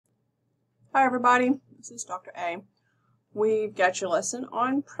Hi everybody, this is Dr. A. We've got your lesson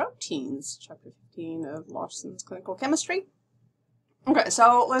on proteins, chapter 15 of Larson's Clinical Chemistry. Okay,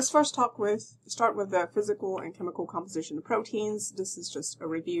 so let's first start with the physical and chemical composition of proteins. This is just a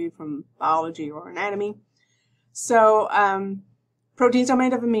review from biology or anatomy. So proteins are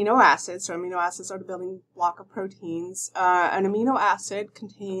made of amino acids. So amino acids are the building block of proteins. An amino acid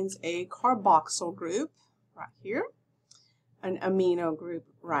contains a carboxyl group right here, an amino group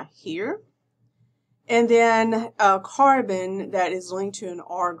right here, and then a carbon that is linked to an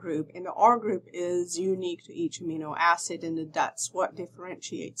R group, and the R group is unique to each amino acid, and that's what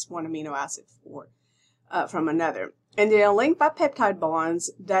differentiates one amino acid from another. And they are linked by peptide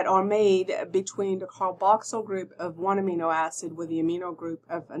bonds that are made between the carboxyl group of one amino acid with the amino group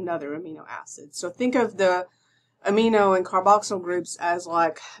of another amino acid. So think of the amino and carboxyl groups as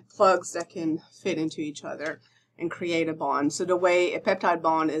like plugs that can fit into each other and create a bond. So the way a peptide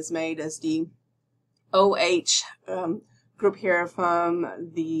bond is made is the OH group here from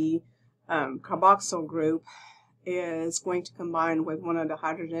the carboxyl group is going to combine with one of the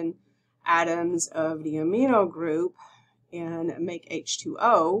hydrogen atoms of the amino group and make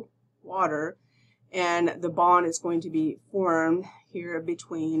H2O, water, and the bond is going to be formed here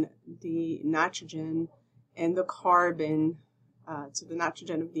between the nitrogen and the carbon, so the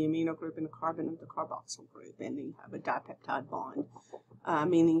nitrogen of the amino group and the carbon of the carboxyl group, and then you have a dipeptide bond,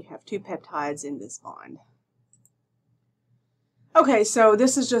 meaning you have two peptides in this bond. Okay, so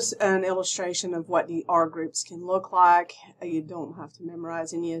this is just an illustration of what the R groups can look like. You don't have to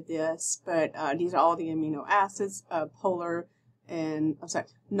memorize any of this, but these are all the amino acids, non-polar and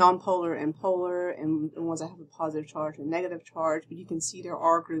polar, and the ones that have a positive charge and negative charge. But you can see their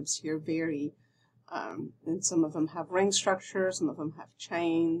R groups here vary, and some of them have ring structure, some of them have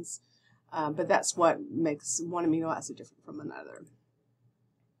chains, but that's what makes one amino acid different from another.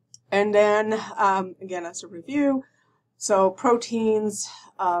 And then, again, as a review, so proteins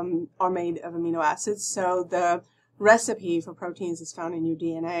are made of amino acids. So the recipe for proteins is found in your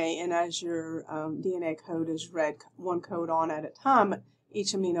DNA, and as your DNA code is read one codon at a time,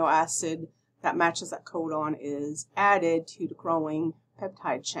 each amino acid that matches that codon is added to the growing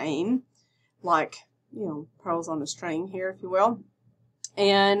peptide chain, like, you know, pearls on a string here, if you will.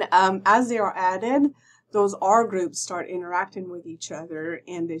 And as they are added, those R groups start interacting with each other,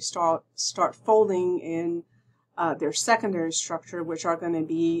 and they start folding in their secondary structure, which are going to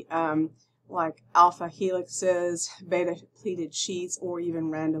be like alpha helixes, beta pleated sheets, or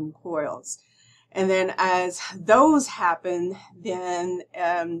even random coils. And then as those happen, then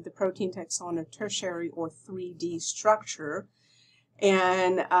the protein takes on a tertiary or 3D structure,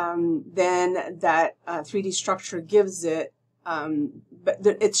 and then that 3D structure gives it, but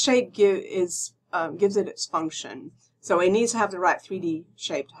its shape gives it its function. So it needs to have the right 3D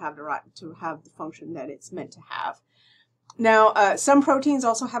shape to have the function that it's meant to have. Now, some proteins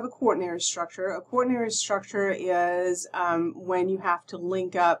also have a quaternary structure. A quaternary structure is when you have to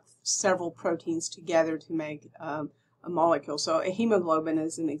link up several proteins together to make a molecule. So a hemoglobin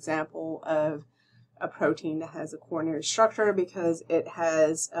is an example of a protein that has a quaternary structure because it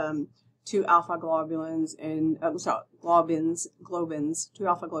has two alpha globulins and two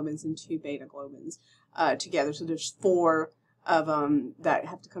alpha globins and two beta globins together. So there's four of them that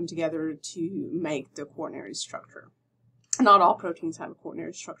have to come together to make the quaternary structure. Not all proteins have a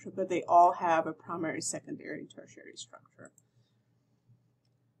quaternary structure, but they all have a primary, secondary, tertiary structure.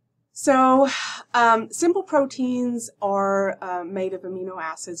 So simple proteins are made of amino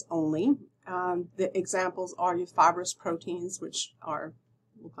acids only. The examples are your fibrous proteins, which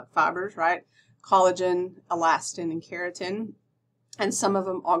look like fibers, right? Collagen, elastin, and keratin. And some of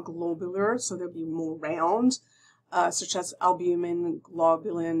them are globular, so they'll be more round, such as albumin,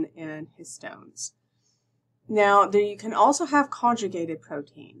 globulin, and histones. Now, you can also have conjugated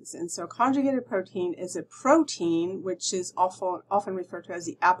proteins. And so conjugated protein is a protein which is often referred to as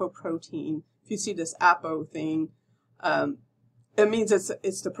the apoprotein. If you see this apo thing, it means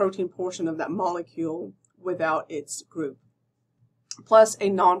it's the protein portion of that molecule without its group, plus a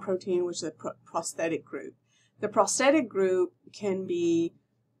non-protein, which is a prosthetic group. The prosthetic group can be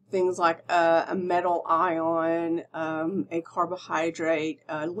things like a metal ion, a carbohydrate,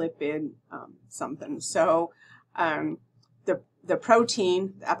 a lipid, something. So the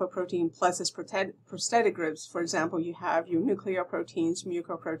protein, the apoprotein, plus its prosthetic groups, for example, you have your nucleoproteins,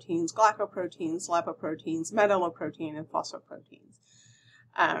 mucoproteins, glycoproteins, lipoproteins, metalloprotein, and phosphoproteins.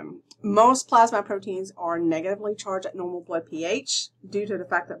 Most plasma proteins are negatively charged at normal blood pH due to the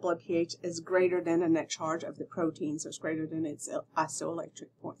fact that blood pH is greater than the net charge of the protein, so it's greater than its isoelectric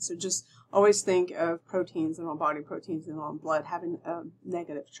point. So just always think of proteins in our body, proteins in our blood having a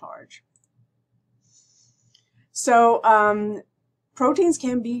negative charge. So proteins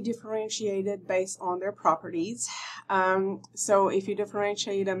can be differentiated based on their properties. So if you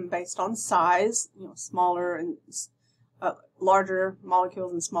differentiate them based on size, smaller and larger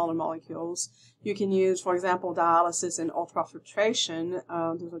molecules and smaller molecules, you can use, for example, dialysis and ultrafiltration.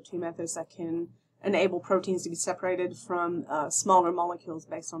 Those are two methods that can enable proteins to be separated from smaller molecules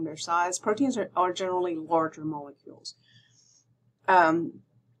based on their size. Proteins are generally larger molecules.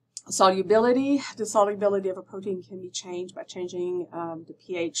 Solubility. The solubility of a protein can be changed by changing the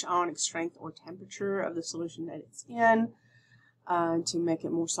pH, ionic strength, or temperature of the solution that it's in to make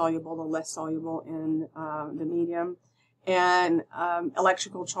it more soluble or less soluble in the medium. And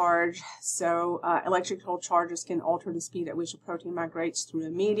electrical charge. So electrical charges can alter the speed at which a protein migrates through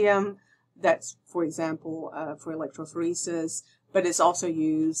a medium. That's, for example, for electrophoresis, but it's also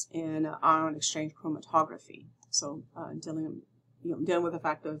used in ion exchange chromatography. So dealing with the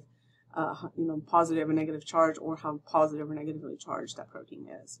fact of positive or negative charge, or how positive or negatively charged that protein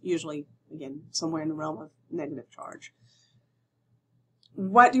is. Usually, again, somewhere in the realm of negative charge.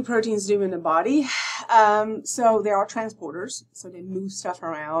 What do proteins do in the body? So there are transporters, so they move stuff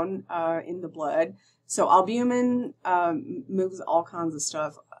around in the blood. So albumin moves all kinds of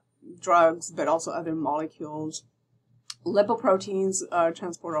stuff, drugs, but also other molecules. Lipoproteins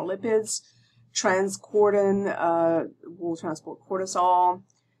transport our lipids. Transcordin will transport cortisol.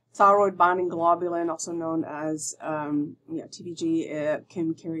 Thyroid binding globulin, also known as TBG,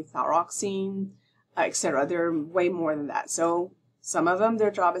 can carry thyroxine, etc. There are way more than that. So some of them,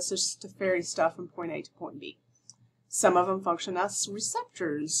 their job is just to ferry stuff from point A to point B. Some of them function as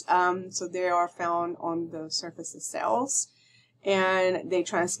receptors. So they are found on the surface of cells, and they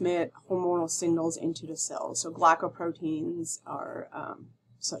transmit hormonal signals into the cells. So glycoproteins are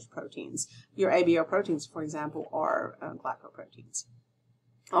such proteins. Your ABO proteins, for example, are glycoproteins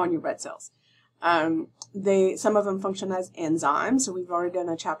on your red cells. Some of them function as enzymes. So we've already done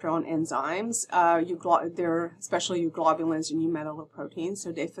a chapter on enzymes. They're especially your globulins and your metalloproteins.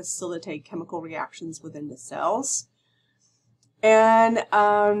 So they facilitate chemical reactions within the cells. And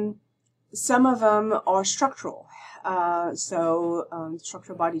some of them are structural.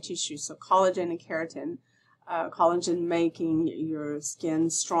 Structural body tissue. So collagen and keratin. Collagen making your skin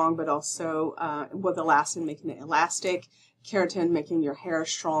strong, but also with elastin making it elastic. Keratin making your hair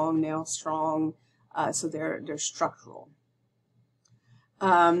strong, nails strong. So they're structural.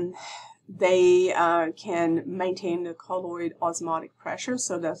 They can maintain the colloid osmotic pressure.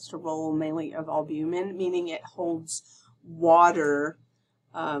 So that's the role mainly of albumin, meaning it holds water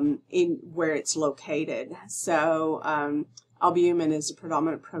in where it's located. So albumin is the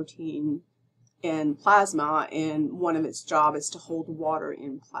predominant protein in plasma, and one of its job is to hold water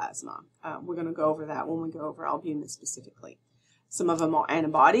in plasma. We're going to go over that when we go over albumin specifically. Some of them are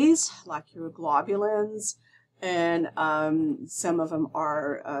antibodies, like your globulins, and some of them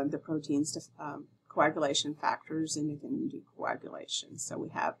are the proteins to coagulation factors, and they can do coagulation. So we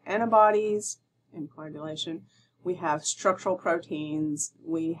have antibodies and coagulation. We have structural proteins.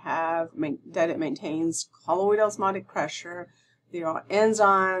 We have that it maintains colloid osmotic pressure. There are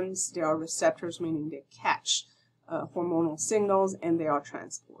enzymes, there are receptors, meaning they catch hormonal signals, and they are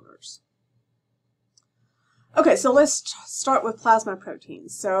transporters. Okay, so let's start with plasma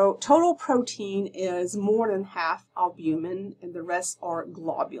proteins. So total protein is more than half albumin, and the rest are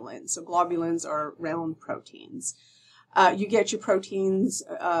globulins. So globulins are round proteins. You get your proteins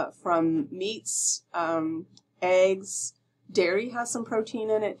from meats, eggs. Dairy has some protein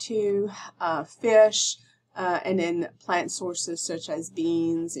in it too, fish, and then plant sources such as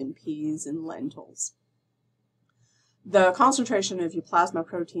beans and peas and lentils. The concentration of your plasma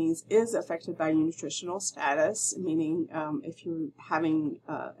proteins is affected by your nutritional status, meaning if you're having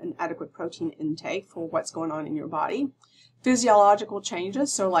an adequate protein intake for what's going on in your body. Physiological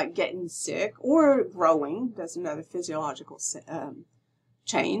changes, so like getting sick or growing, that's another physiological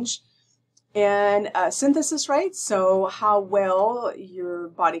change. And synthesis rates, so how well your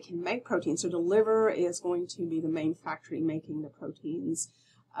body can make protein. So the liver is going to be the main factory making the proteins.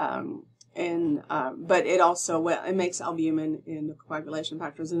 But it also, it makes albumin and the coagulation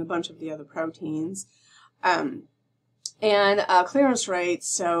factors and a bunch of the other proteins. Clearance rates,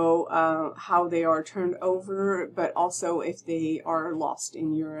 so how they are turned over, but also if they are lost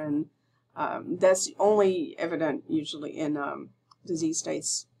in urine. That's only evident usually in disease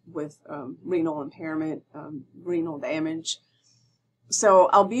states with renal impairment, renal damage. So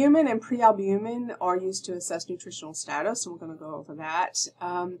albumin and pre-albumin are used to assess nutritional status, and we're going to go over that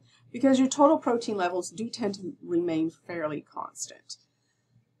because your total protein levels do tend to remain fairly constant.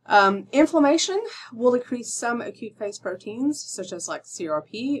 Inflammation will decrease some acute phase proteins, such as like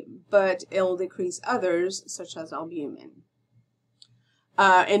CRP, but it'll decrease others, such as albumin.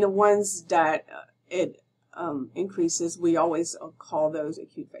 And the ones that it increases, we always call those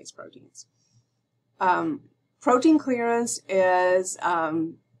acute phase proteins. Protein clearance is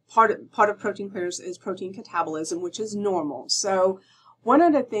part of protein clearance is protein catabolism, which is normal. So one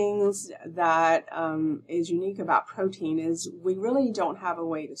of the things that is unique about protein is we really don't have a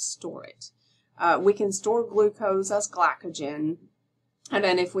way to store it. We can store glucose as glycogen, and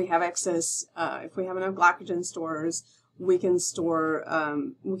then if we have excess, if we have enough glycogen stores, we can store,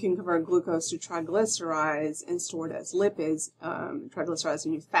 we can convert glucose to triglycerides and store it as lipids, triglycerides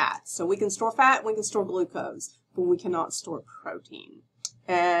and fat. So we can store fat, we can store glucose, but we cannot store protein.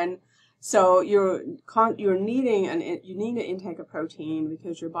 And so you need an intake of protein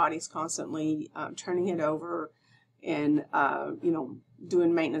because your body's constantly turning it over and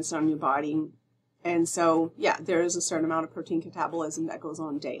doing maintenance on your body. And so yeah, there is a certain amount of protein catabolism that goes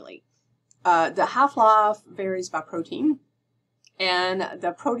on daily. The half-life varies by protein, and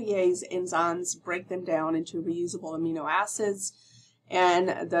the protease enzymes break them down into reusable amino acids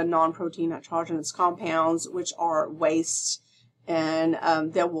and the non-protein nitrogenous compounds, which are waste. And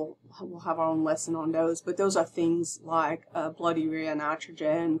we'll have our own lesson on those, but those are things like blood urea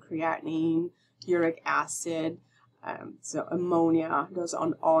nitrogen, creatinine, uric acid, so ammonia. Those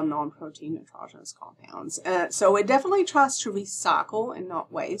are all non-protein nitrogenous compounds. So it definitely tries to recycle and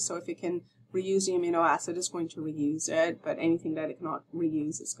not waste. So if it can reuse the amino acid, it's going to reuse it, but anything that it cannot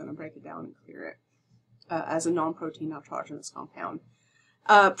reuse, it's going to break it down and clear it as a non-protein nitrogenous compound.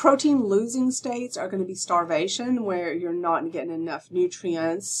 Protein losing states are going to be starvation, where you're not getting enough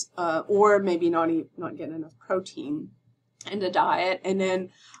nutrients, or maybe not getting enough protein in the diet. And then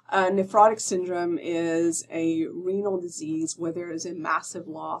nephrotic syndrome is a renal disease where there is a massive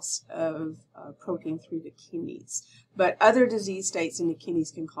loss of protein through the kidneys. But other disease states in the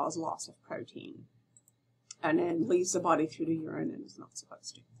kidneys can cause loss of protein, and then leaves the body through the urine and is not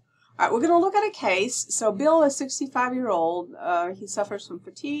supposed to. All right, we're going to look at a case. So Bill is 65-year-old. He suffers from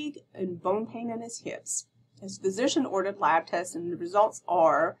fatigue and bone pain in his hips. His physician ordered lab tests, and the results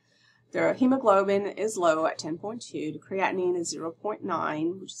are their hemoglobin is low at 10.2, the creatinine is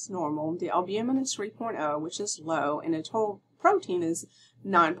 0.9, which is normal, the albumin is 3.0, which is low, and the total protein is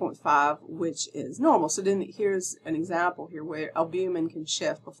 9.5, which is normal. So then here's an example here where albumin can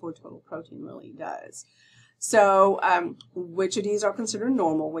shift before total protein really does. So which of these are considered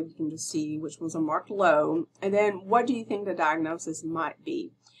normal? Well, you can just see which ones are marked low. And then what do you think the diagnosis might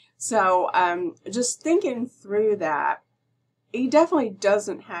be? So just thinking through that, he definitely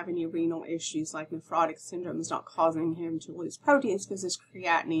doesn't have any renal issues like nephrotic syndrome is not causing him to lose proteins because his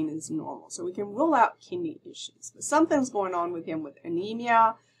creatinine is normal. So we can rule out kidney issues. But something's going on with him with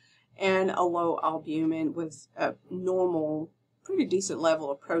anemia and a low albumin with a normal, pretty decent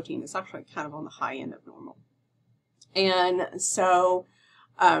level of protein. It's actually kind of on the high end of normal. And so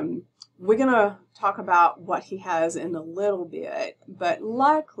we're going to talk about what he has in a little bit, but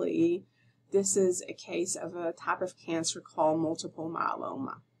likely this is a case of a type of cancer called multiple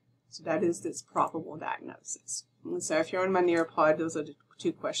myeloma. So that is this probable diagnosis. And so if you're on my Nearpod, those are the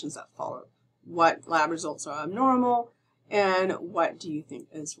two questions that follow. What lab results are abnormal, and what do you think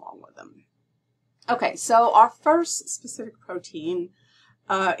is wrong with them? Okay, so our first specific protein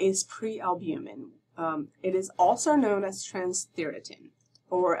is pre-albumin. It is also known as transferrin,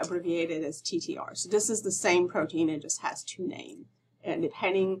 or abbreviated as TTR. So this is the same protein, it just has two names. And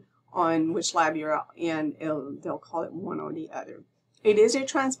depending on which lab you're in, they'll call it one or the other. It is a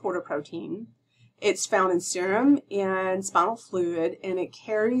transporter protein. It's found in serum and spinal fluid, and it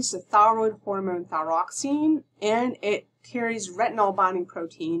carries the thyroid hormone thyroxine, and it carries retinol binding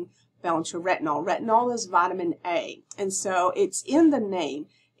protein bound to retinol. Retinol is vitamin A, and so it's in the name.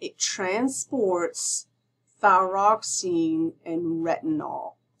 It transports thyroxine and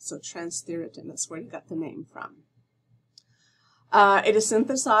retinol. So transferrin, that's where you got the name from. It is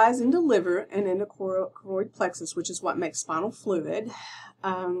synthesized in the liver and in the choroid plexus, which is what makes spinal fluid.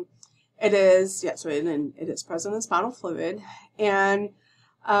 It is present in spinal fluid. And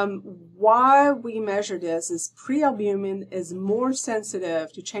why we measure this is pre-albumin is more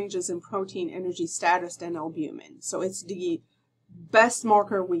sensitive to changes in protein energy status than albumin. So it's the best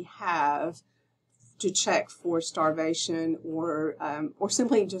marker we have to check for starvation or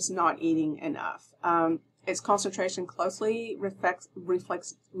simply just not eating enough. Its concentration closely reflects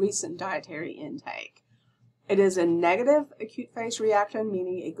recent dietary intake. It is a negative acute phase reaction,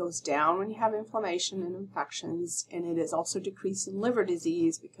 meaning it goes down when you have inflammation and infections, and it is also decreased in liver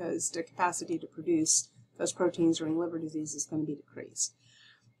disease because the capacity to produce those proteins during liver disease is going to be decreased.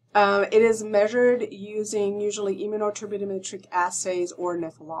 It is measured using usually immunoturbidimetric assays or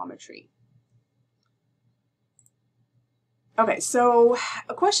nephelometry. Okay, so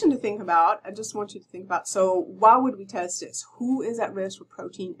a question to think about, I just want you to think about, so why would we test this? Who is at risk for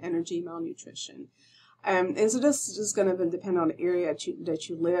protein energy malnutrition? And so this is going to depend on the area that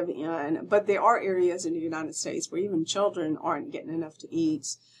you live in, but there are areas in the United States where even children aren't getting enough to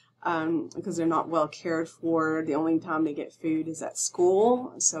eat because they're not well cared for. The only time they get food is at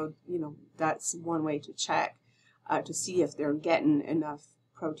school, so that's one way to check to see if they're getting enough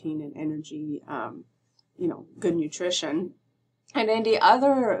protein and energy, good nutrition. And then the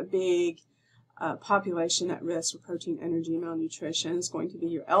other big population at risk for protein, energy, malnutrition is going to be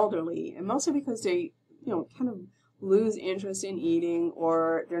your elderly, and mostly because they, kind of lose interest in eating,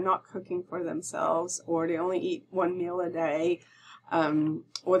 or they're not cooking for themselves, or they only eat one meal a day,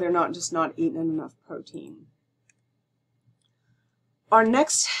 or they're just not eating enough protein. Our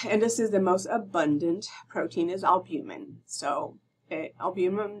next, and this is the most abundant protein, is albumin. So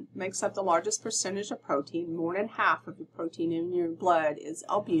albumin makes up the largest percentage of protein. More than half of the protein in your blood is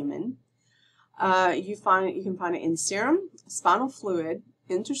albumin. You can find it in serum, spinal fluid,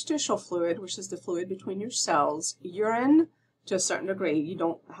 interstitial fluid, which is the fluid between your cells, urine to a certain degree. You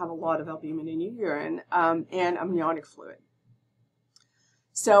don't have a lot of albumin in your urine, and amniotic fluid.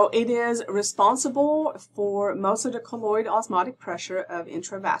 So it is responsible for most of the colloid osmotic pressure of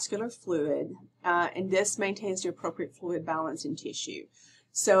intravascular fluid, and this maintains the appropriate fluid balance in tissue.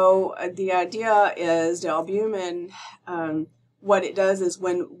 So the idea is the albumin, what it does is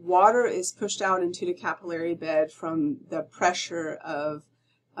when water is pushed out into the capillary bed from the pressure of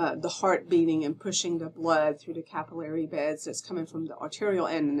the heart beating and pushing the blood through the capillary beds that's coming from the arterial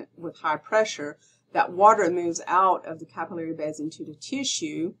end with high pressure, that water moves out of the capillary beds into the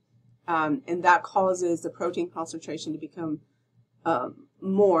tissue, and that causes the protein concentration to become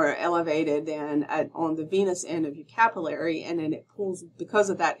more elevated than on the venous end of your capillary, and then it pulls, because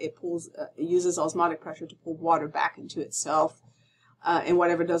of that, it uses osmotic pressure to pull water back into itself, and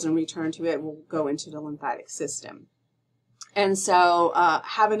whatever doesn't return to it will go into the lymphatic system. And so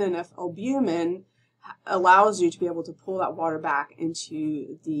having enough albumin allows you to be able to pull that water back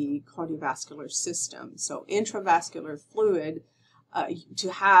into the cardiovascular system. So intravascular fluid,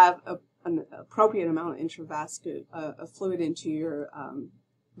 to have an appropriate amount of intravascular fluid into your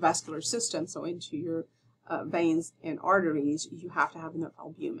vascular system, so into your veins and arteries, you have to have enough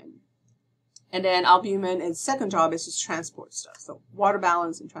albumin. And then albumin, its second job is to transport stuff, so water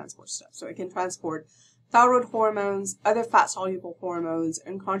balance and transport stuff. So it can transport thyroid hormones, other fat-soluble hormones,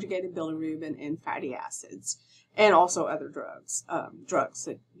 and conjugated bilirubin and fatty acids, and also other drugs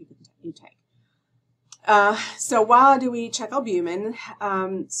that you take. So why do we check albumin?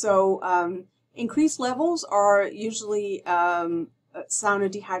 Increased levels are usually a sign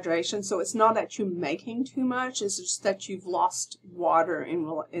of dehydration. So it's not that you're making too much; it's just that you've lost water,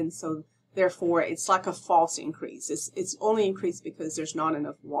 and so therefore it's like a false increase. It's only increased because there's not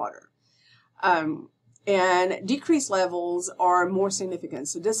enough water. And decreased levels are more significant.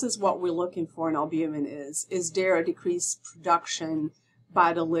 So this is what we're looking for in albumin is there a decreased production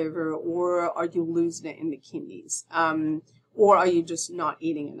by the liver, or are you losing it in the kidneys? Or are you just not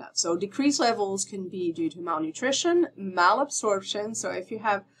eating enough? So decreased levels can be due to malnutrition, malabsorption. So if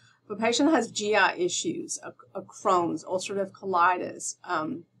a patient has GI issues, a Crohn's, ulcerative colitis,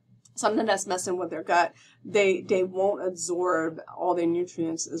 something that's messing with their gut, they won't absorb all their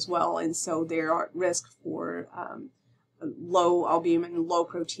nutrients as well, and so they're at risk for low albumin, low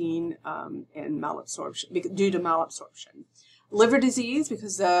protein, and malabsorption due to malabsorption. Liver disease,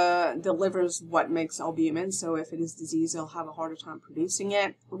 because the liver is what makes albumin, so if it is diseased, they'll have a harder time producing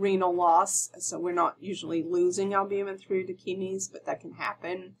it. Renal loss, so we're not usually losing albumin through the kidneys, but that can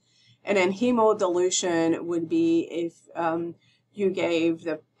happen. And then hemodilution would be if you gave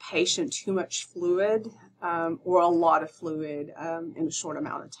the patient too much fluid or a lot of fluid in a short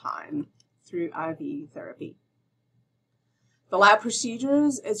amount of time through IV therapy. The lab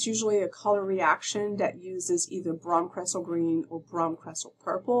procedures, it's usually a color reaction that uses either Brahms-Cressel green or Brahms-Cressel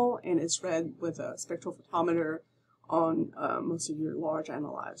purple, and it's read with a spectrophotometer on most of your large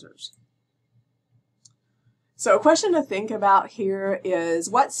analyzers. So a question to think about here is,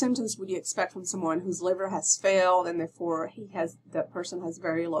 what symptoms would you expect from someone whose liver has failed and therefore that person has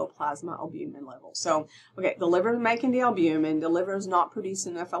very low plasma albumin levels? So, okay, the liver is making the albumin, the liver is not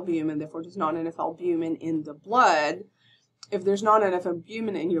producing enough albumin, therefore there's not enough albumin in the blood. If there's not enough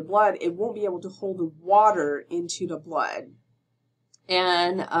albumin in your blood, it won't be able to hold the water into the blood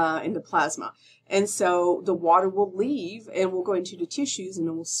and in the plasma. And so the water will leave and will go into the tissues and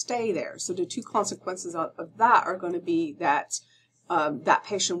it will stay there. So the two consequences of that are going to be that that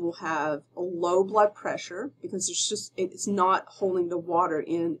patient will have a low blood pressure because it's not holding the water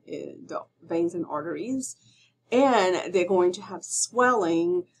in the veins and arteries. And they're going to have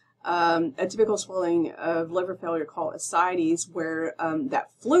swelling, a typical swelling of liver failure called ascites, where that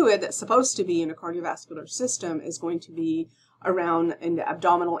fluid that's supposed to be in the cardiovascular system is going to be around in the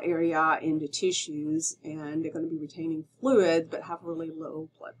abdominal area, in the tissues, and they're going to be retaining fluid but have really low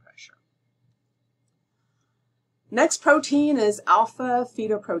blood pressure. Next protein is alpha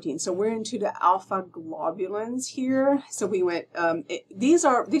fetoprotein. So we're into the alpha globulins here. So we went, these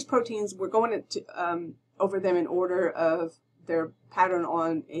proteins, we're going into, over them in order of their pattern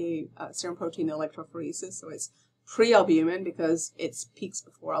on a serum protein electrophoresis. So it's pre-albumin because it's peaks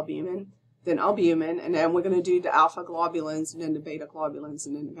before albumin, then albumin, and then we're going to do the alpha globulins, and then the beta globulins,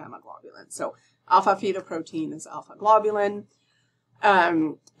 and then the gamma globulins. So alpha fetoprotein is alpha globulin.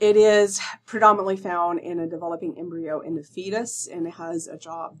 It is predominantly found in a developing embryo in the fetus, and it has a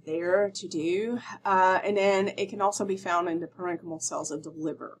job there to do. And then it can also be found in the parenchymal cells of the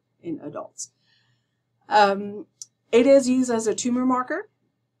liver in adults. It is used as a tumor marker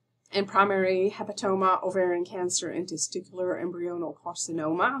in primary hepatoma, ovarian cancer, and testicular embryonal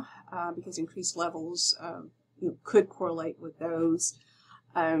carcinoma, because increased levels could correlate with those.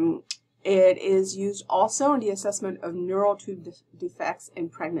 It is used also in the assessment of neural tube defects in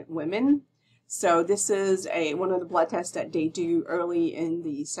pregnant women. So this is one of the blood tests that they do early in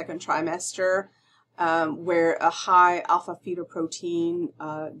the second trimester, where a high alpha fetoprotein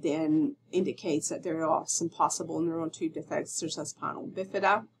then indicates that there are some possible neural tube defects such as spinal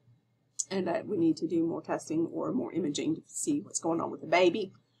bifida, and that we need to do more testing or more imaging to see what's going on with the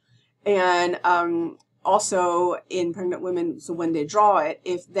baby. And also in pregnant women, so when they draw it,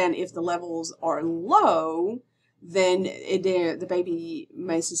 if the levels are low, then the baby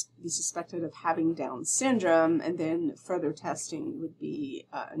may be suspected of having Down syndrome, and then further testing would be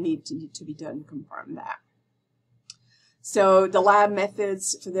need to be done to confirm that. So the lab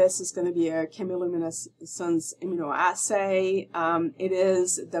methods for this is going to be a chemiluminescence immunoassay. It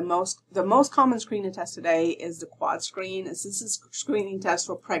is the most common screening test today is the quad screen. This is a screening test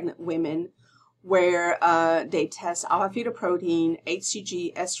for pregnant women, where they test alpha fetoprotein,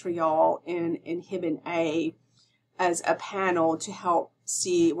 HCG, estriol, and inhibin A as a panel to help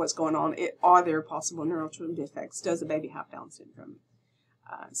see what's going on. Are there possible neural tube defects? Does the baby have Down syndrome?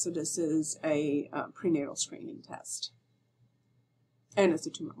 So this is a prenatal screening test, and it's a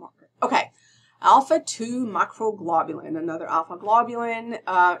tumor marker. Okay, alpha-2 microglobulin, another alpha globulin.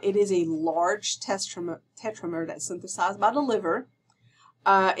 It is a large tetramer that's synthesized by the liver.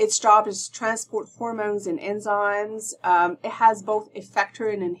 Its job is to transport hormones and enzymes. It has both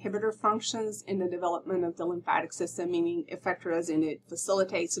effector and inhibitor functions in the development of the lymphatic system, meaning effector as in it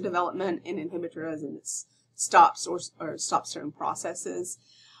facilitates the development, and inhibitor as in it stops or stops certain processes.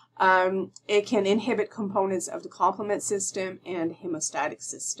 It can inhibit components of the complement system and hemostatic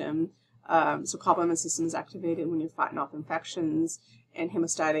system. So complement system is activated when you're fighting off infections, and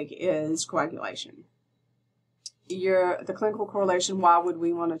hemostatic is coagulation. The clinical correlation, why would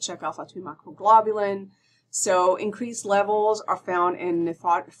we want to check alpha-2 microglobulin? So increased levels are found in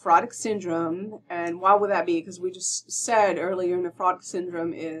nephrotic syndrome. And why would that be? Because we just said earlier, nephrotic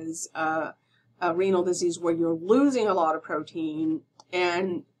syndrome is a renal disease where you're losing a lot of protein.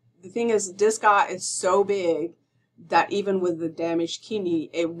 And the thing is, this guy is so big that even with the damaged kidney,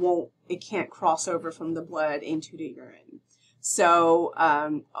 it can't cross over from the blood into the urine. So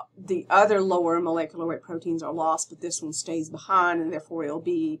the other lower molecular weight proteins are lost, but this one stays behind, and therefore it'll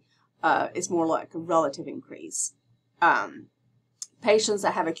be it's more like a relative increase. Patients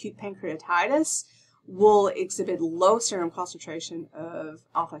that have acute pancreatitis will exhibit low serum concentration of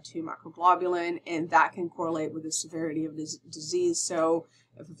alpha-2 microglobulin, and that can correlate with the severity of this disease. So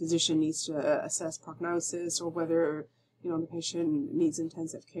if a physician needs to assess prognosis, or whether the patient needs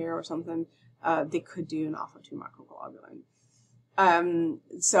intensive care or something, they could do an alpha-2 microglobulin.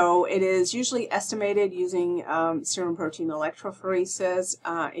 So it is usually estimated using serum protein electrophoresis.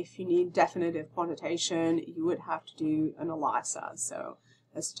 If you need definitive quantitation, you would have to do an ELISA. So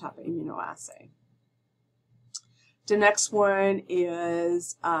that's the type of immunoassay. The next one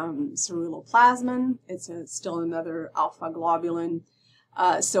is ceruloplasmin. It's still another alpha globulin.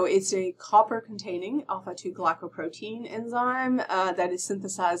 So it's a copper-containing alpha-2 glycoprotein enzyme that is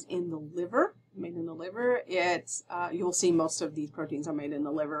synthesized in the liver. Made in the liver. You'll see most of these proteins are made in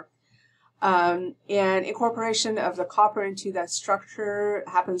the liver. And incorporation of the copper into that structure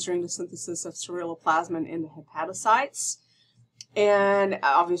happens during the synthesis of ceruloplasmin in the hepatocytes. And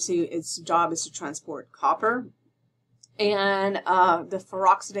obviously its job is to transport copper. And the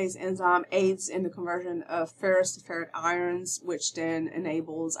peroxidase enzyme aids in the conversion of ferrous to ferric ions, which then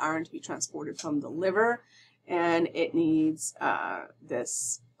enables iron to be transported from the liver. And it needs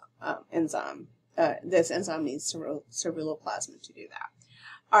this enzyme. This enzyme needs ceruloplasmin to do that.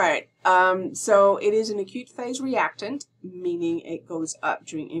 All right, so it is an acute phase reactant, meaning it goes up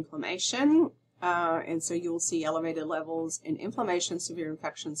during inflammation. And so you'll see elevated levels in inflammation, severe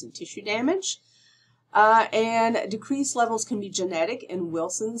infections, and tissue damage. And decreased levels can be genetic in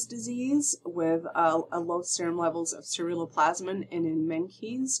Wilson's disease with a low serum levels of ceruloplasmin, and in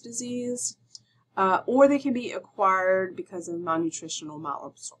Menkes disease. Or they can be acquired because of malnutrition or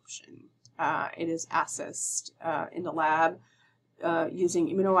malabsorption. It is assessed in the lab using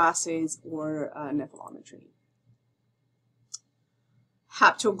immunoassays or nephelometry.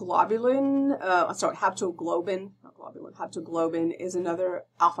 Haptoglobin is another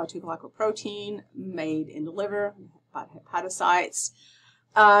alpha-2 glycoprotein made in the liver by hepatocytes.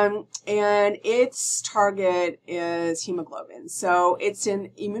 And its target is hemoglobin. So it's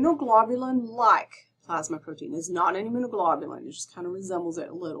an immunoglobulin-like plasma protein. It's not an immunoglobulin. It just kind of resembles it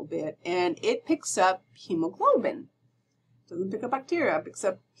a little bit. And it picks up hemoglobin. It doesn't pick up bacteria. It picks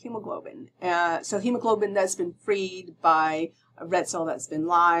up hemoglobin. So hemoglobin that's been freed by a red cell that's been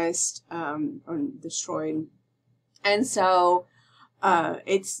lysed or destroyed. And so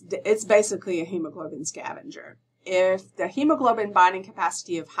it's basically a hemoglobin scavenger. If the hemoglobin binding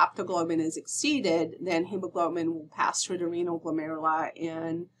capacity of haptoglobin is exceeded, then hemoglobin will pass through the renal glomeruli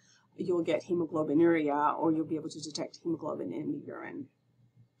and you'll get hemoglobinuria, or you'll be able to detect hemoglobin in the urine,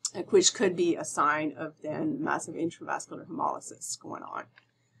 which could be a sign of then massive intravascular hemolysis going on.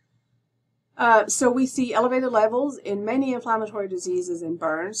 So we see elevated levels in many inflammatory diseases and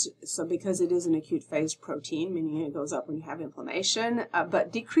burns, so because it is an acute phase protein, meaning it goes up when you have inflammation,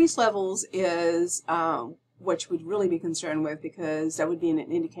 but decreased levels is what you would really be concerned with, because that would be an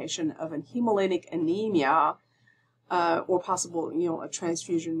indication of an hemolytic anemia or possible, a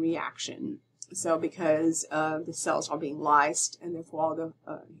transfusion reaction. So because the cells are being lysed and therefore all the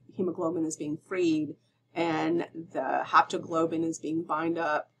hemoglobin is being freed and the haptoglobin is being bound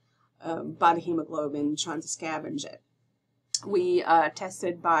up by the hemoglobin trying to scavenge it. We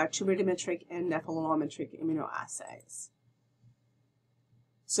tested by turbidimetric and nephelometric immunoassays.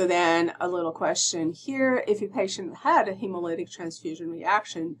 So then a little question here, if your patient had a hemolytic transfusion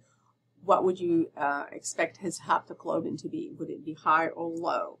reaction, what would you expect his haptoglobin to be? Would it be high or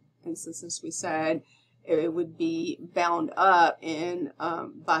low? And so since we said it would be bound up in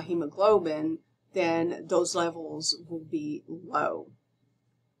by hemoglobin, then those levels will be low.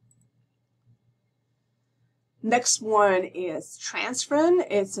 Next one is transferrin.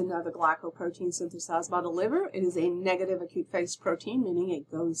 It's another glycoprotein synthesized by the liver. It is a negative acute phase protein, meaning it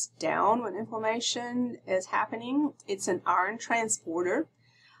goes down when inflammation is happening. It's an iron transporter,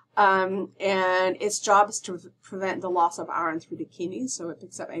 and its job is to prevent the loss of iron through the kidneys. So it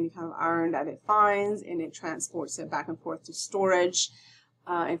picks up any kind of iron that it finds, and it transports it back and forth to storage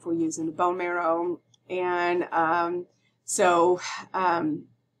if we're using the bone marrow. And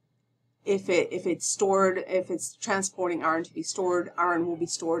if it's transporting iron to be stored, iron will be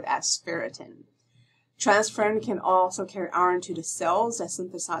stored as ferritin. Transferrin can also carry iron to the cells that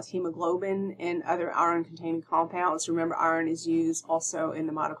synthesize hemoglobin and other iron-containing compounds. Remember, iron is used also in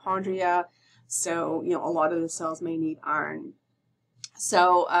the mitochondria, so a lot of the cells may need iron.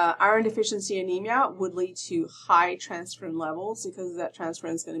 So iron deficiency anemia would lead to high transferrin levels, because that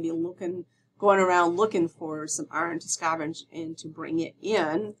transferrin is going to be going around looking for some iron to scavenge and to bring it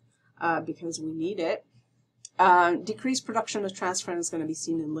in. Because we need it. Decreased production of transferrin is going to be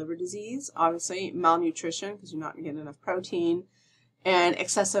seen in liver disease, obviously, malnutrition, because you're not getting enough protein, and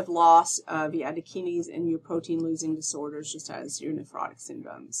excessive loss via the kidneys and your protein losing disorders, just as your nephrotic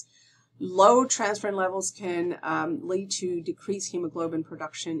syndromes. Low transferrin levels can lead to decreased hemoglobin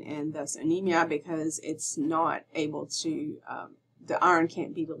production and thus anemia, because it's not able to, the iron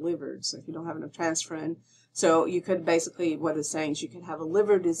can't be delivered. So if you don't have enough transferrin, so you could basically, what it's saying is you could have a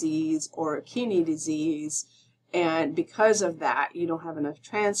liver disease or a kidney disease, and because of that, you don't have enough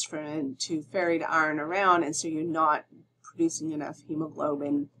transferrin to ferry the iron around, and so you're not producing enough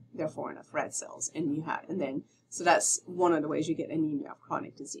hemoglobin, therefore enough red cells, so that's one of the ways you get anemia of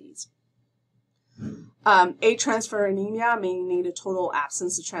chronic disease. Atransferrinemia, meaning a total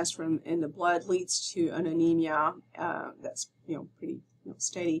absence of transferrin in the blood, leads to an anemia that's pretty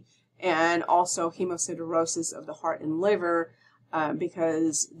steady. And also hemosiderosis of the heart and liver,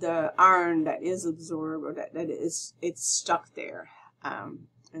 because the iron that is absorbed, or it's stuck there,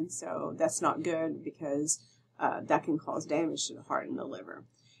 and so that's not good, because that can cause damage to the heart and the liver.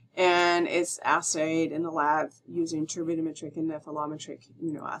 And it's assayed in the lab using turbidimetric and nephelometric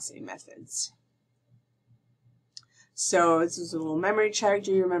immunoassay methods. So this is a little memory check.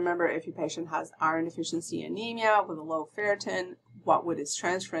 Do you remember if your patient has iron deficiency anemia with a low ferritin, what would its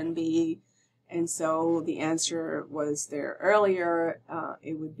transferrin be? And so the answer was there earlier.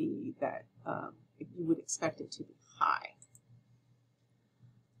 It would be that you would expect it to be high.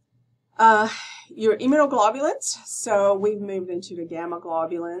 Your immunoglobulins, so we've moved into the gamma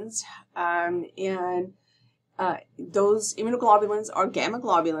globulins, and those immunoglobulins are gamma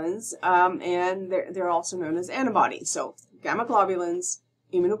globulins, and they're also known as antibodies. So gamma globulins,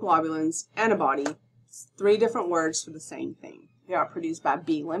 immunoglobulins, antibody, 3 different words for the same thing. They are produced by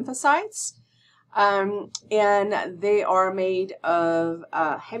B lymphocytes, and they are made of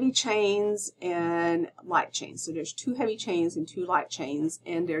heavy chains and light chains. So there's 2 heavy chains and 2 light chains,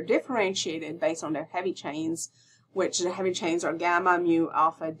 and they're differentiated based on their heavy chains, which the heavy chains are gamma, mu,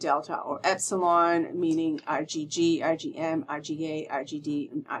 alpha, delta, or epsilon, meaning IgG, IgM, IgA,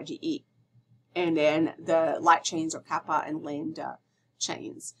 IgD, and IgE. And then the light chains are kappa and lambda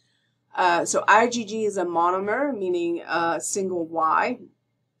chains. So IgG is a monomer, meaning single Y,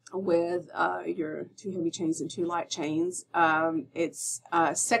 with your 2 heavy chains and 2 light chains. It's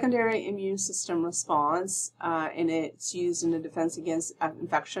a secondary immune system response, and it's used in the defense against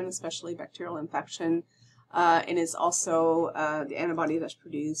infection, especially bacterial infection, and it's also the antibody that's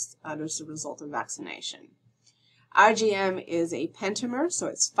produced as a result of vaccination. IgM is a pentamer, so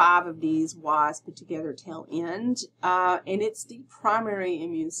it's 5 of these Y's put together tail end, and it's the primary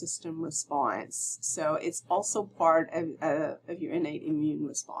immune system response. So it's also part of your innate immune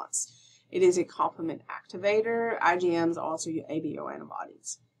response. It is a complement activator. IgMs are also your ABO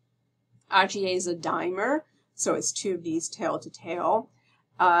antibodies. IgA is a dimer, so it's 2 of these tail to tail,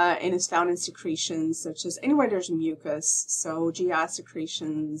 and is found in secretions such as anywhere there's mucus, so GI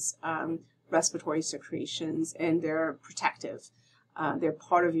secretions, respiratory secretions, and they're protective. They're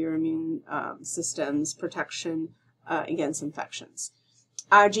part of your immune system's protection against infections.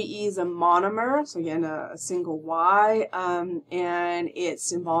 IgE is a monomer, so again a single Y, and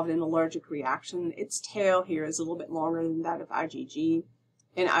it's involved in allergic reaction. Its tail here is a little bit longer than that of IgG,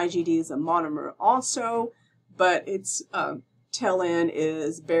 and IgD is a monomer also, but its tail end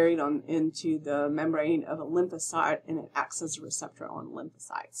is buried into the membrane of a lymphocyte, and it acts as a receptor on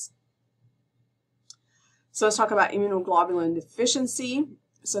lymphocytes. So let's talk about immunoglobulin deficiency.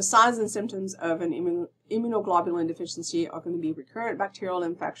 So signs and symptoms of an immunoglobulin deficiency are going to be recurrent bacterial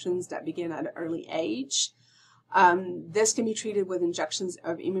infections that begin at an early age. This can be treated with injections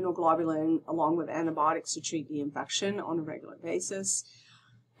of immunoglobulin along with antibiotics to treat the infection on a regular basis.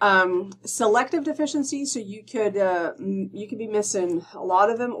 Selective deficiency, so you could be missing a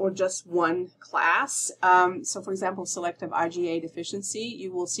lot of them or just one class. So for example, selective IgA deficiency,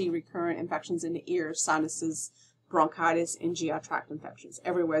 you will see recurrent infections in the ears, sinuses, bronchitis, and GI tract infections.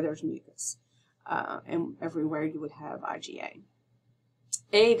 Everywhere there's mucus, and everywhere you would have IgA.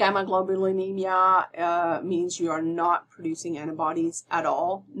 Gamma globulinemia means you are not producing antibodies at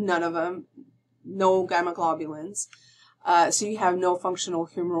all, none of them, no gamma globulins. So you have no functional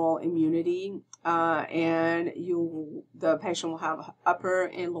humoral immunity, and the patient will have upper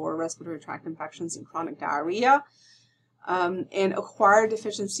and lower respiratory tract infections and chronic diarrhea. And acquired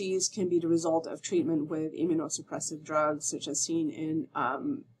deficiencies can be the result of treatment with immunosuppressive drugs, such as seen in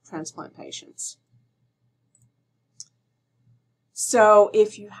transplant patients. So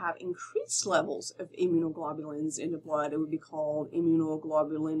if you have increased levels of immunoglobulins in the blood, it would be called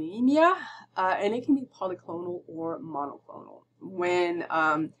immunoglobulinemia, and it can be polyclonal or monoclonal. When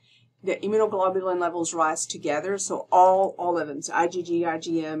the immunoglobulin levels rise together, so all of them, so IgG,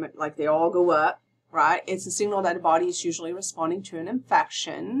 IgM, like they all go up, right? It's a signal that the body is usually responding to an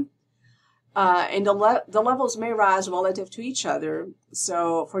infection. And the levels may rise relative to each other.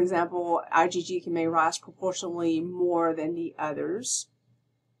 So, for example, IgG may rise proportionally more than the others,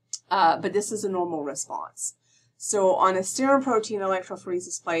 but this is a normal response. So on a serum protein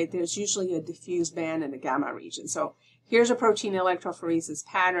electrophoresis plate, there's usually a diffuse band in the gamma region. So here's a protein electrophoresis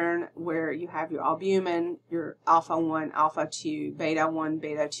pattern where you have your albumin, your alpha 1, alpha 2, beta 1,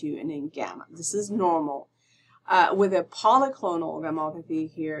 beta 2, and then gamma. This is normal. With a polyclonal gammopathy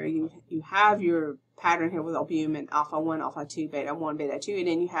here, you have your pattern here with albumin, alpha 1, alpha 2, beta 1, beta 2, and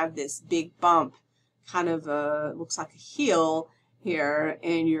then you have this big bump, kind of looks like a heel here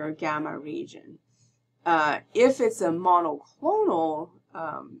in your gamma region. If it's a monoclonal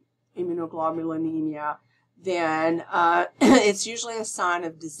immunoglobulinemia, then it's usually a sign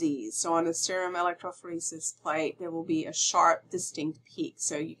of disease. So on a serum electrophoresis plate, there will be a sharp, distinct peak.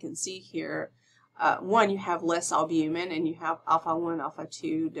 So you can see here one, you have less albumin, and you have alpha 1, alpha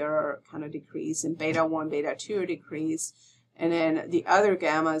 2 that are kind of decreased, and beta 1, beta 2 are decreased. And then the other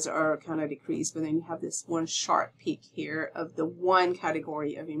gammas are kind of decreased, but then you have this one sharp peak here of the one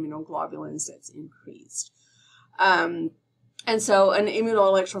category of immunoglobulins that's increased. And so an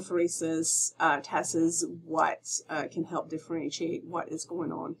immunoelectrophoresis tests what can help differentiate what is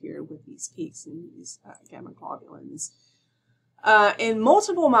going on here with these peaks in these gamma globulins. And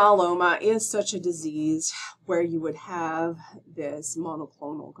multiple myeloma is such a disease where you would have this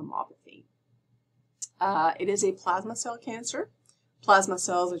monoclonal gammopathy. It is a plasma cell cancer. Plasma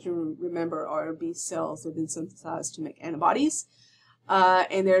cells, as you remember, are B cells that have been synthesized to make antibodies. So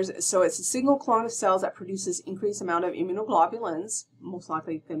it's a single clone of cells that produces increased amount of immunoglobulins, most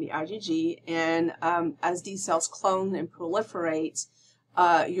likely it's going to be IgG, and as these cells clone and proliferate,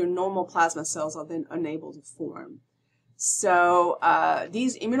 your normal plasma cells are then unable to form. So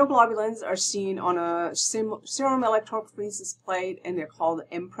these immunoglobulins are seen on a serum electrophoresis plate, and they're called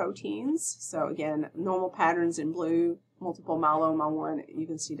M proteins. So again, normal patterns in blue, multiple myeloma 1, you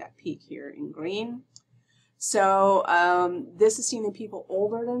can see that peak here in green. So this is seen in people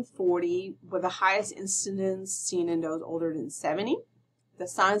older than 40, with the highest incidence seen in those older than 70. The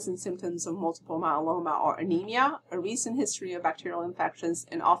signs and symptoms of multiple myeloma are anemia, a recent history of bacterial infections,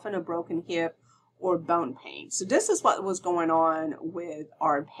 and often a broken hip or bone pain. So this is what was going on with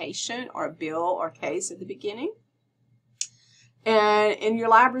our patient, our bill, our case at the beginning. And in your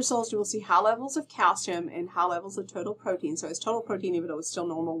lab results, you will see high levels of calcium and high levels of total protein. So his total protein, even though it was still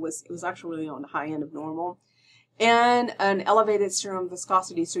normal, it was actually really on the high end of normal. And an elevated serum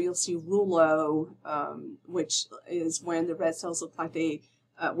viscosity. So you'll see rouleau, which is when the red cells look like they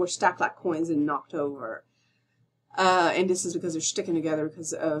were stacked like coins and knocked over. And this is because they're sticking together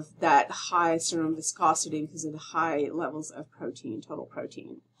because of that high serum viscosity, because of the high levels of protein, total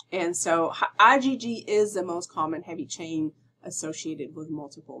protein. And so IgG is the most common heavy chain associated with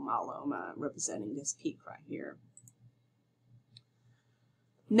multiple myeloma, representing this peak right here.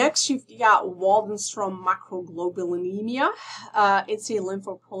 Next, you've got Waldenstrom macroglobulinemia. It's a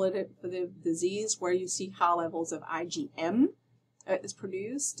lymphoproliferative disease where you see high levels of IgM is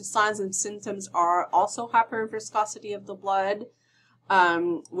produced. The signs and symptoms are also hyperviscosity of the blood,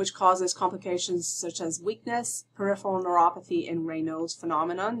 which causes complications such as weakness, peripheral neuropathy, and Raynaud's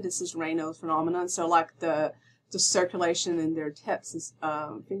phenomenon. This is Raynaud's phenomenon. So like the circulation in their tips,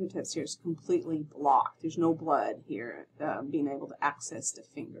 fingertips here is completely blocked. There's no blood here being able to access the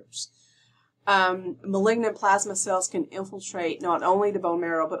fingers. Malignant plasma cells can infiltrate not only the bone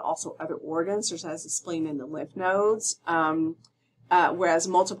marrow but also other organs, such as the spleen and the lymph nodes. Whereas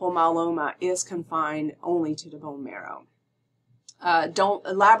multiple myeloma is confined only to the bone marrow.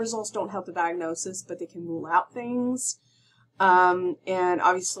 Lab results don't help the diagnosis, but they can rule out things. And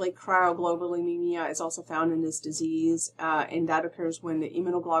obviously cryoglobulinemia is also found in this disease, and that occurs when the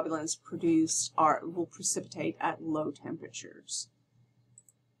immunoglobulins produced will precipitate at low temperatures.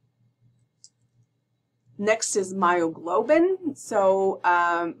 Next is myoglobin. So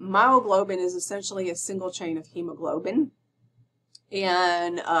myoglobin is essentially a single chain of hemoglobin.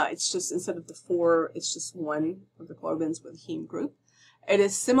 And it's just, instead of the 4, it's just one of the globins with a heme group. It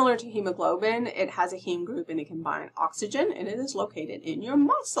is similar to hemoglobin. It has a heme group and it can bind oxygen, and it is located in your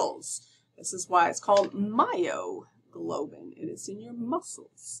muscles. This is why it's called myoglobin. It is in your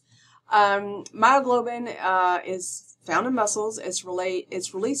muscles. Myoglobin is found in muscles. It's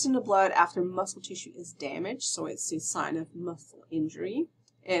released in the blood after muscle tissue is damaged, so it's a sign of muscle injury.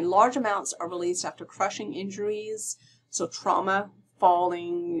 And large amounts are released after crushing injuries, so trauma,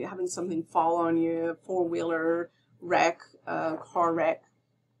 falling, having something fall on you, four-wheeler wreck, car wreck.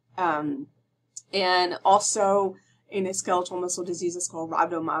 And also in a skeletal muscle disease, it's called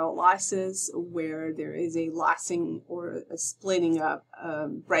rhabdomyolysis, where there is a lysing or a splitting up,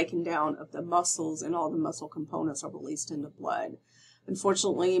 breaking down of the muscles, and all the muscle components are released in the blood.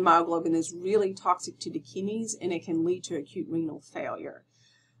 Unfortunately, myoglobin is really toxic to the kidneys, and it can lead to acute renal failure.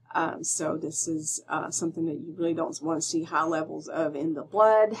 So this is something that you really don't want to see high levels of in the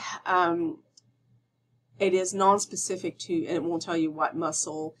blood. It is non-specific to, and it won't tell you what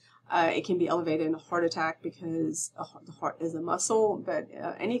muscle. It can be elevated in a heart attack because the heart is a muscle, but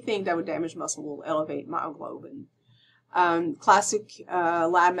anything that would damage muscle will elevate myoglobin. Classic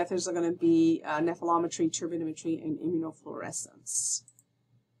lab methods are going to be nephelometry, turbidimetry, and immunofluorescence.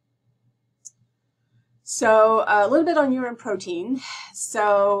 So a little bit on urine protein.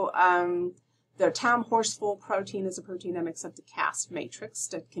 So the Tam horseful protein is a protein that makes up the Cas matrix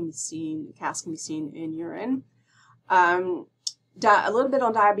that can be seen. Cas can be seen in urine. a little bit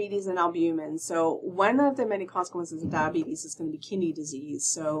on diabetes and albumin. So one of the many consequences of diabetes is going to be kidney disease.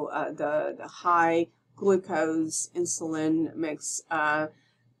 So the high glucose insulin mix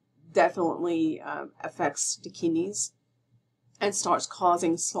definitely affects the kidneys and starts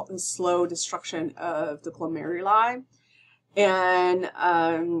causing slow destruction of the glomeruli. And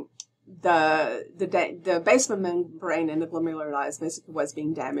the basement membrane in the glomeruli is basically what's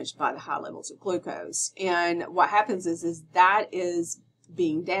being damaged by the high levels of glucose. And what happens is that is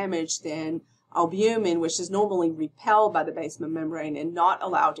being damaged, then albumin, which is normally repelled by the basement membrane and not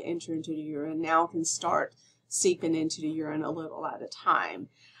allowed to enter into the urine, now can start seeping into the urine a little at a time.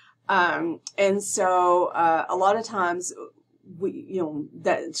 And so a lot of times,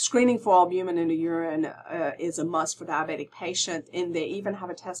 that screening for albumin in the urine is a must for diabetic patients, and they even have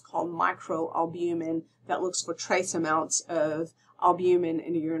a test called microalbumin that looks for trace amounts of albumin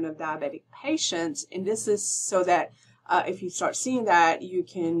in the urine of diabetic patients. And this is so that if you start seeing that, you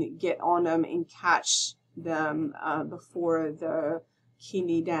can get on them and catch them before the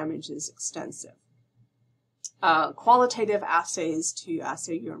kidney damage is extensive. Qualitative assays to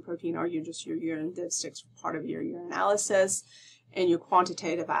assay urine protein are just your urine dipsticks, part of your urinalysis, and your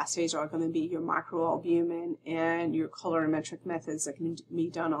quantitative assays are going to be your microalbumin and your colorimetric methods that can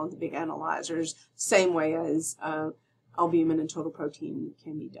be done on the big analyzers, same way as albumin and total protein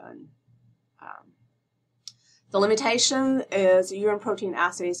can be done. The limitation is urine protein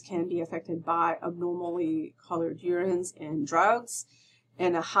assays can be affected by abnormally colored urines and drugs.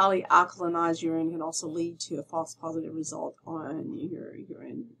 And a highly alkalinized urine can also lead to a false positive result on your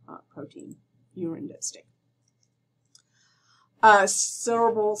urine protein, urine dipstick.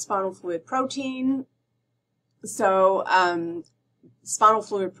 Cerebral spinal fluid protein. So spinal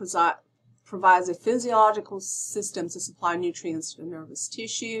fluid provides a physiological system to supply nutrients to the nervous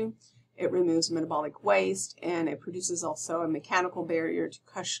tissue. It removes metabolic waste, and it produces also a mechanical barrier to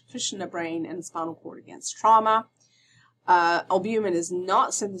cushion the brain and the spinal cord against trauma. Albumin is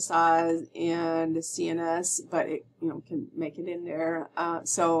not synthesized in the CNS, but it can make it in there.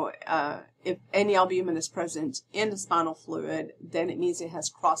 So if any albumin is present in the spinal fluid, then it means it has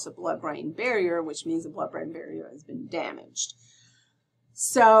crossed the blood-brain barrier, which means the blood-brain barrier has been damaged.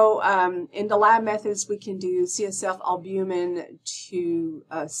 So in the lab methods, we can do CSF albumin to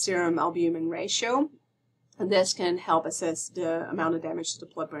serum albumin ratio, and this can help assess the amount of damage to the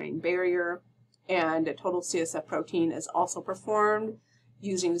blood-brain barrier. And a total CSF protein is also performed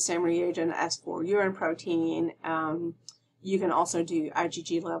using the same reagent as for urine protein. You can also do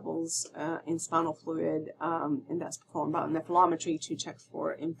IgG levels in spinal fluid, and that's performed by nephrolometry to check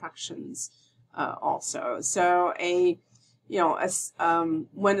for infections also. So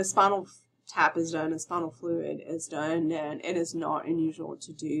when a spinal tap is done, a spinal fluid is done, then it is not unusual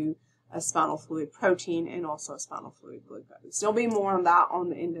to do a spinal fluid protein and also a spinal fluid glucose. There'll be more on that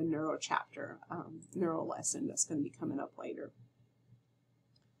in the neuro chapter, neuro lesson that's going to be coming up later.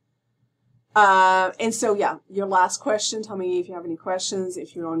 And so, yeah, your last question, tell me if you have any questions.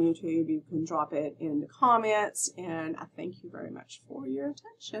 If you're on YouTube, you can drop it in the comments, and I thank you very much for your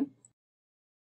attention.